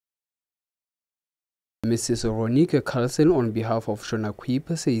Mrs. Ronika Carlson, on behalf of Shona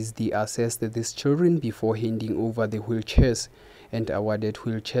Kwipa, says they assessed these children before handing over the wheelchairs and awarded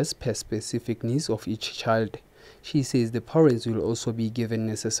wheelchairs per specific needs of each child. She says the parents will also be given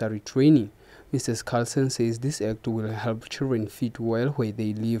necessary training. Mrs. Carlson says this act will help children fit well where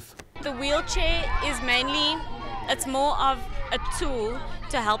they live. The wheelchair is mainly, it's more of a tool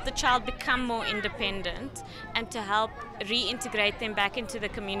to help the child become more independent and to help reintegrate them back into the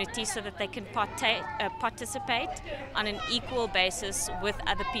community so that they can participate on an equal basis with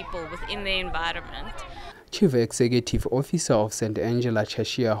other people within their environment. Chief Executive Officer of St. Angela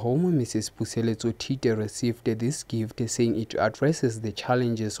Chashia Home, Mrs. Puseletso Tite, received this gift, saying it addresses the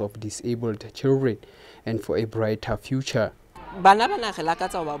challenges of disabled children and for a brighter future. Bana bana ge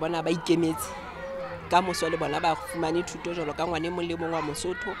lakatsa ba bona ba ikemetse ka moso le bona ba fumane thuto jalo ka ngwane mo le mongwe wa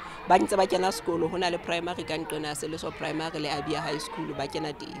Mosotho ba ntse ba kena sekolo hona le primary ka nqena se le so primary le Abia High School ba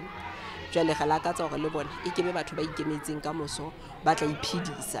kena teng jale ge lakatsa gore le bona e kebe batho ba ikemetseng ka moso ba tla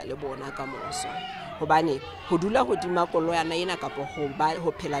iphidisa le bona ka moso hobane ho dula hodima kolo yana ena kapo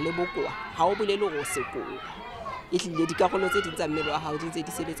ho phela le bokoa ha o bolele go sekolo e hlile dikagolo tse dintsa mmelo wa hao di ntse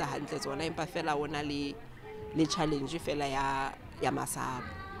di sebetsa hantle tsona empa fela ona le challenge fela ya masapo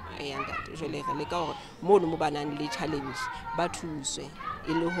ntate jole re le ka hore mo no mo banang le challenge ba thuswe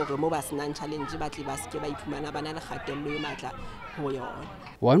e le hore mo ba senang challenge ba tle ba se ke ba iphumana bana le kgatello e matla ho yona.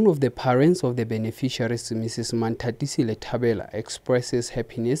 One of the parents of the beneficiaries, Mrs. Mantatisile Tabela, expresses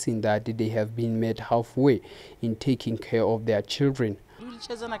happiness in that they have been met halfway in taking care of their children.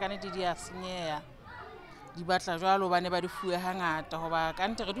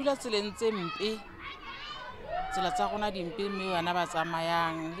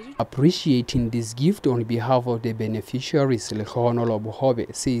 Appreciating this gift on behalf of the beneficiaries, Lekhono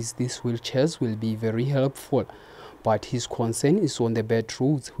Bohobe says these wheelchairs will be very helpful, but his concern is on the bad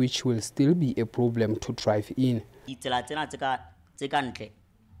roads, which will still be a problem to drive in.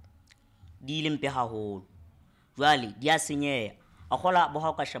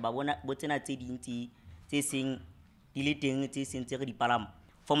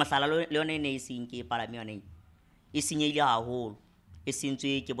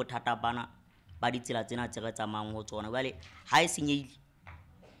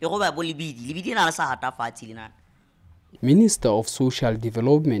 Minister of Social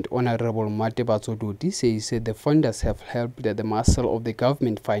Development, Honorable Matebatso Dodi, says the funders have helped the muscle of the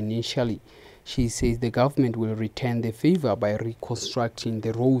government financially. She says the government will return the favor by reconstructing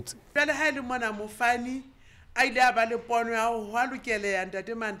the roads.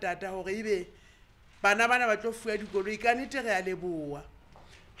 Bana ba tlo fuwa dikolo ikanete re a leboa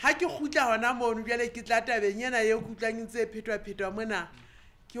ha ke khutla hona mono bjale ke tla tabeng ena ye khutlang ntse phetwa mona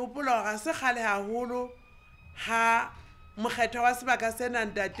ke hopola ga se khale haholo ha mokgetho wa sebaka sena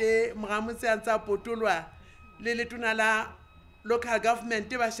ntate moramotse a ntsa potolwa le letona la local government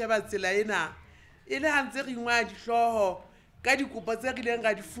ba sheba tsela ena ile ha ntse re ngwa dihloho ka dikopo tse rileng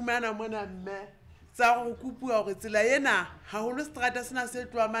ga di fumana mona mme tsa go kupua gore tsela ena haholo strata sena se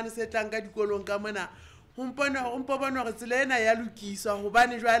tloa mane se tlang ka dikolong ka mona humpo bona gore tsela ena ya lokiswa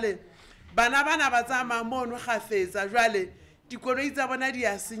hobane jwale bana ba tsamaya mono gafetsa jwale dikoloi tsa bona di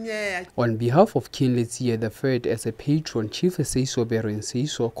a senyeha. On behalf of Kinletsia the Third, as a patron, Chief Seiso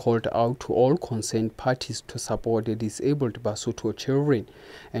Berenseiso called out to all concerned parties to support the disabled Basotho children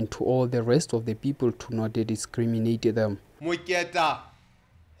and to all the rest of the people to not discriminate them.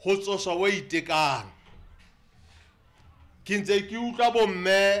 Ho tsosa wa itekana ke ntse ke utlwa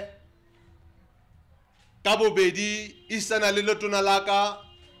bomme ka bobedi isana le letona laka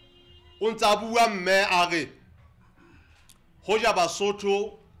o ntsa bua mme a re ho ja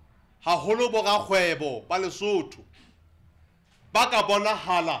Basotho haholo bo ga kgwebo ba Lesotho ba ka bona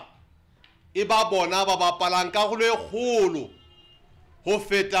hala e ba bona ba bapalang ka go le kgolo ho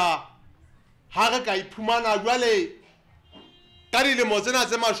feta ha re ka iphumana jwale Kadile mozena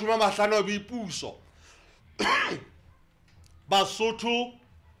tse 50 bipuso Basotho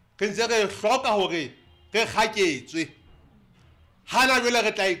ke ntse re hloka hore re kgaketswe hana jwale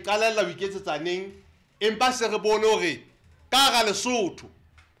re tla iqalella wiketsetsaneng empa se re bone hore ka ga Lesotho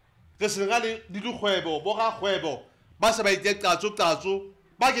re se ga le dikgwebo bo ga kgwebo ba se ba itsetsa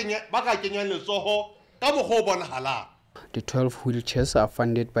ba ka kenya letsoho ka mogho bona hala. The 12 wheelchairs are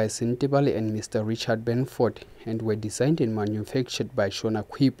funded by Sentebale and Mr. Richard Benford and were designed and manufactured by Shona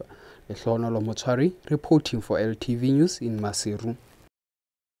Kwipa. Lekhono Motswari reporting for LTV News in Maseru.